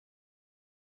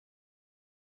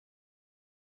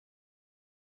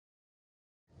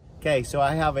Okay, so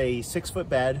I have a 6-foot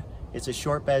bed. It's a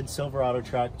short bed Silverado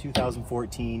truck,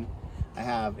 2014. I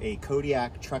have a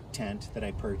Kodiak Truck Tent that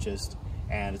I purchased,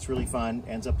 and it's really fun.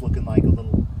 Ends up looking like a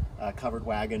little covered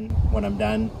wagon when I'm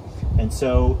done. And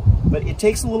so, but it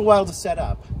takes a little while to set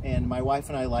up, and my wife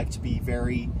and I like to be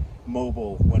very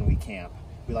mobile when we camp.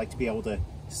 We like to be able to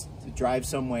drive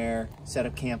somewhere, set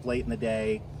up camp late in the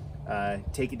day,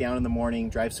 take it down in the morning,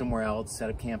 drive somewhere else, set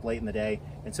up camp late in the day.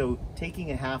 And so taking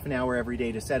a half an hour every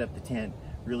day to set up the tent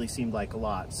really seemed like a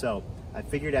lot. So I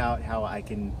figured out how I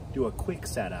can do a quick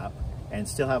setup and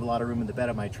still have a lot of room in the bed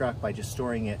of my truck by just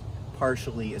storing it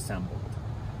partially assembled.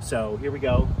 So here we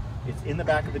go. It's in the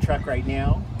back of the truck right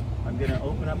now. I'm gonna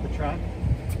open up the truck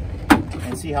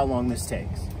and see how long this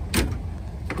takes.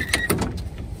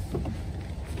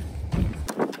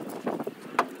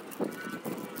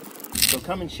 So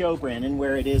come and show Brandon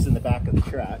where it is in the back of the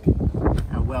truck,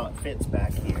 how well it fits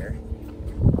back here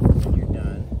when you're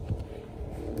done.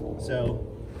 So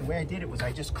the way I did it was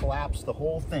I just collapsed the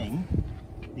whole thing.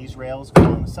 These rails go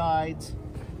on the sides.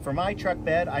 For my truck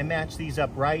bed, I match these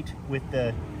up right with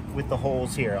the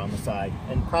holes here on the side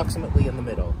and approximately in the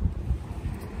middle.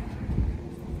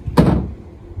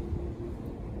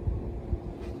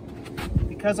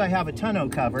 Because I have a tonneau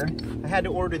cover, I had to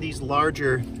order these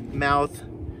larger mouth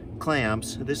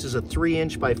clamps. This is a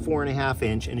 3" by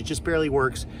 4.5" and it just barely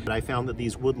works. But I found that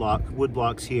these wood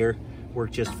blocks here work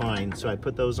just fine. So I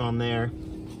put those on there,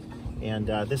 and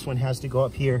this one has to go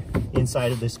up here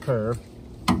inside of this curve.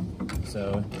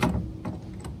 So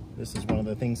this is one of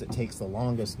the things that takes the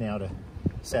longest now to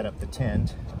set up the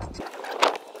tent.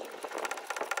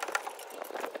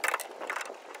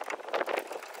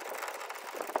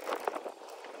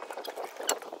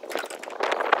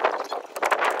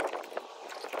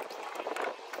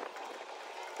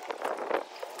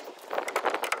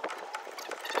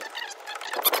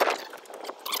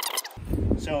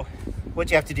 So what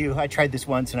you have to do, I tried this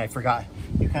once and I forgot,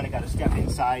 you kind of got to step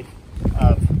inside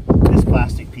of this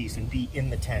plastic piece and be in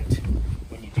the tent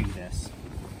when you do this.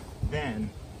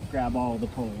 Then grab all the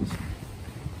poles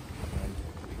and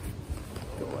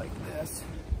go like this.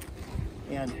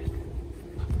 And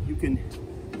you can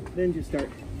then just start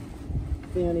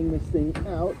fanning this thing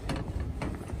out.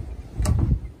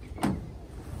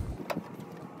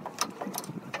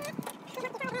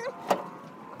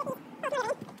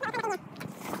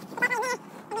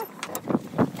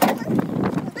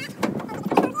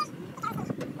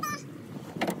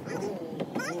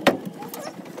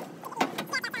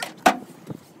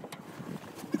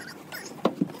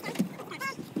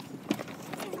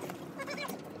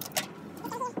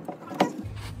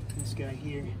 Guy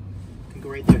here can go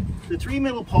right there. The 3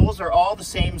 middle poles are all the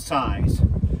same size.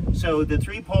 So the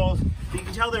 3 poles, you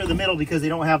can tell they're in the middle because they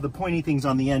don't have the pointy things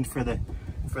on the end for the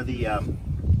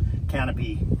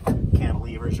canopy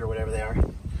cantilevers or whatever they are.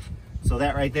 So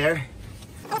that right there.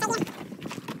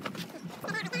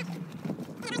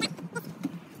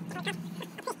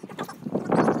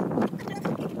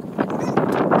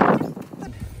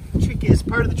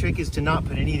 Part of the trick is to not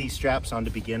put any of these straps on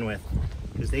to begin with,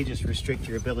 because they just restrict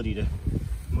your ability to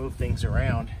move things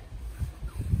around.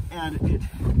 And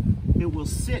it will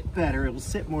sit better, it will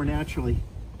sit more naturally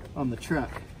on the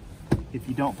truck if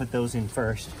you don't put those in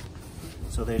first.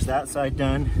 So there's that side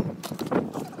done.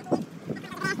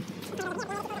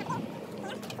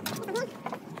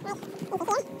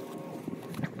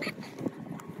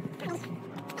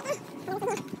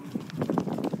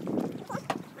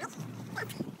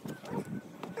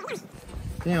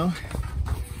 Now,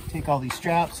 take all these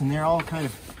straps, and they're all kind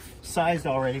of sized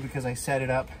already because I set it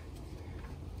up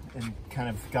and kind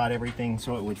of got everything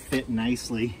so it would fit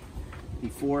nicely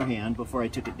beforehand before I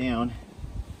took it down.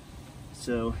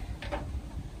 So,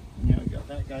 you know, I got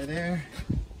that guy there,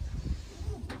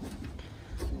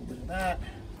 a little bit of that.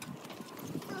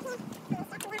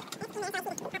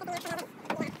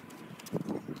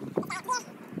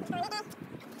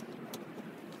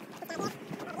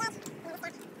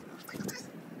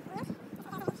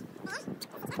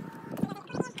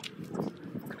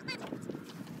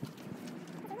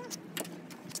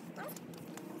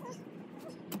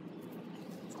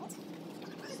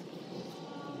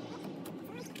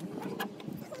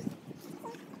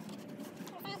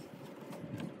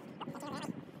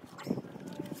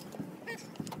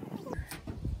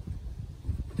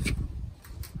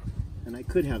 And I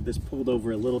could have this pulled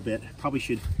over a little bit. Probably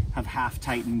should have half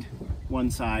tightened one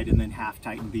side and then half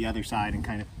tightened the other side and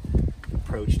kind of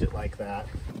approached it like that.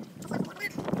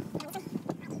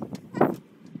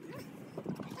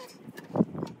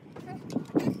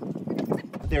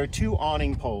 There are 2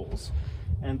 awning poles,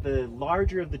 and the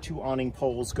larger of the 2 awning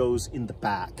poles goes in the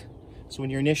back. So when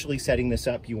you're initially setting this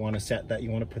up, you want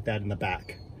to put that in the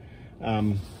back.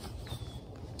 But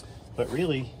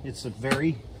really, it's a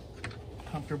very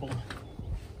comfortable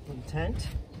little tent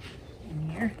in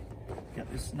here. Got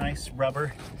this nice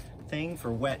rubber thing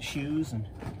for wet shoes and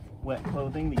wet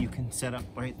clothing that you can set up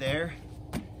right there.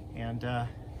 And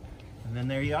then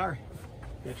there you are.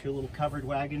 Got your little covered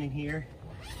wagon in here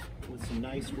with some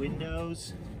nice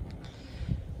windows.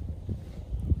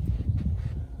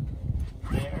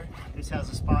 There. This has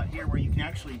a spot here where you can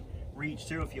actually reach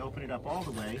through. If you open it up all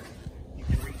the way, you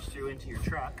can reach through into your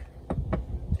truck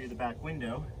through the back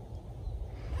window.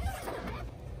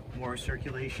 More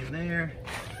circulation there,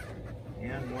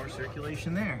 and more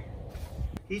circulation there.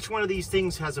 Each one of these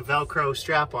things has a Velcro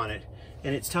strap on it,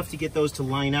 and it's tough to get those to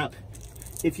line up.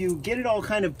 If you get it all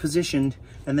kind of positioned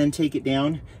and then take it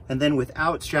down, and then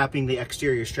without strapping the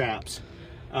exterior straps,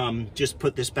 just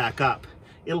put this back up,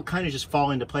 it'll kind of just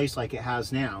fall into place like it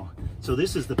has now. So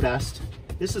this is the best.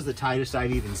 This is the tightest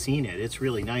I've even seen it. It's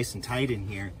really nice and tight in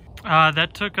here.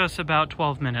 That took us about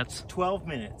 12 minutes. 12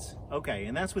 minutes. Okay,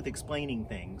 and that's with explaining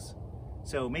things.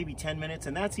 So maybe 10 minutes,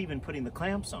 and that's even putting the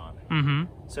clamps on. Mm-hmm.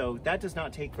 So that does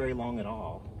not take very long at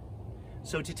all.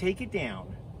 So to take it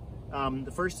down,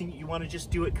 the first thing you want to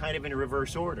just do it kind of in a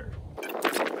reverse order.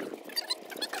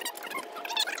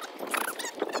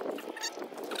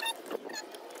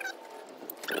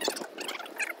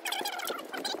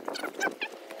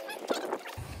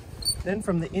 Then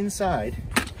from the inside,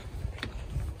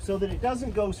 so that it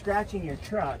doesn't go scratching your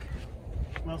truck,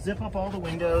 we'll zip up all the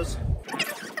windows.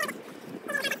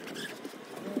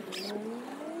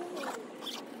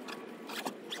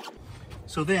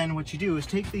 So then what you do is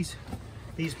take these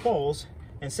poles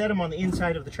and set them on the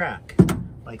inside of the track,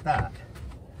 like that.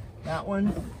 That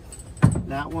one,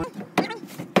 that one.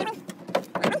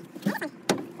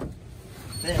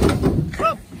 Then,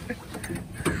 whoop!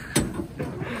 You're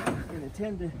gonna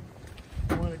tend to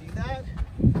want to do that.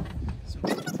 So,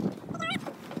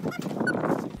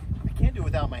 I can't do it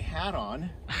without my hat on.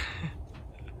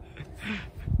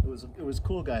 It was a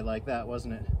cool guy like that,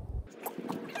 wasn't it?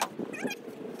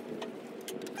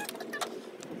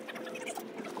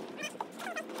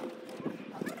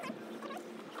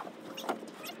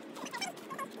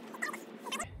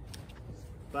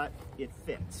 But it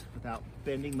fits without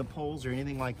bending the poles or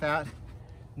anything like that.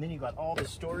 And then you've got all the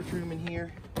storage room in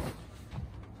here.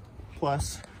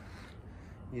 Plus,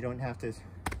 you don't have to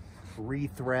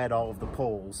re-thread all of the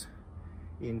poles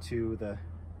in through the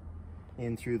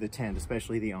tent,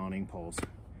 especially the awning poles.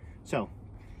 So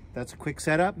that's a quick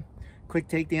setup, quick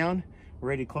takedown. We're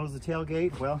ready to close the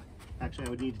tailgate. Well, actually I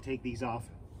would need to take these off.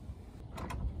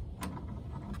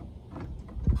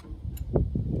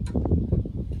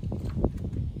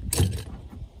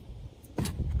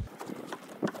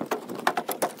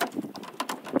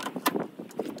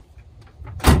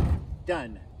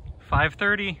 Done.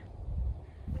 5:30.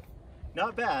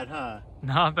 Not bad, huh?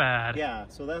 Not bad. Yeah,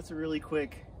 so that's a really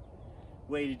quick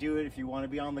way to do it if you want to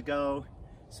be on the go.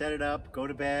 Set it up, go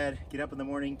to bed, get up in the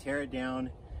morning, tear it down,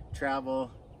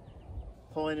 travel,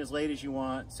 pull in as late as you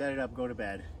want, set it up, go to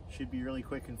bed. Should be really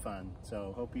quick and fun,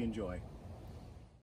 so hope you enjoy.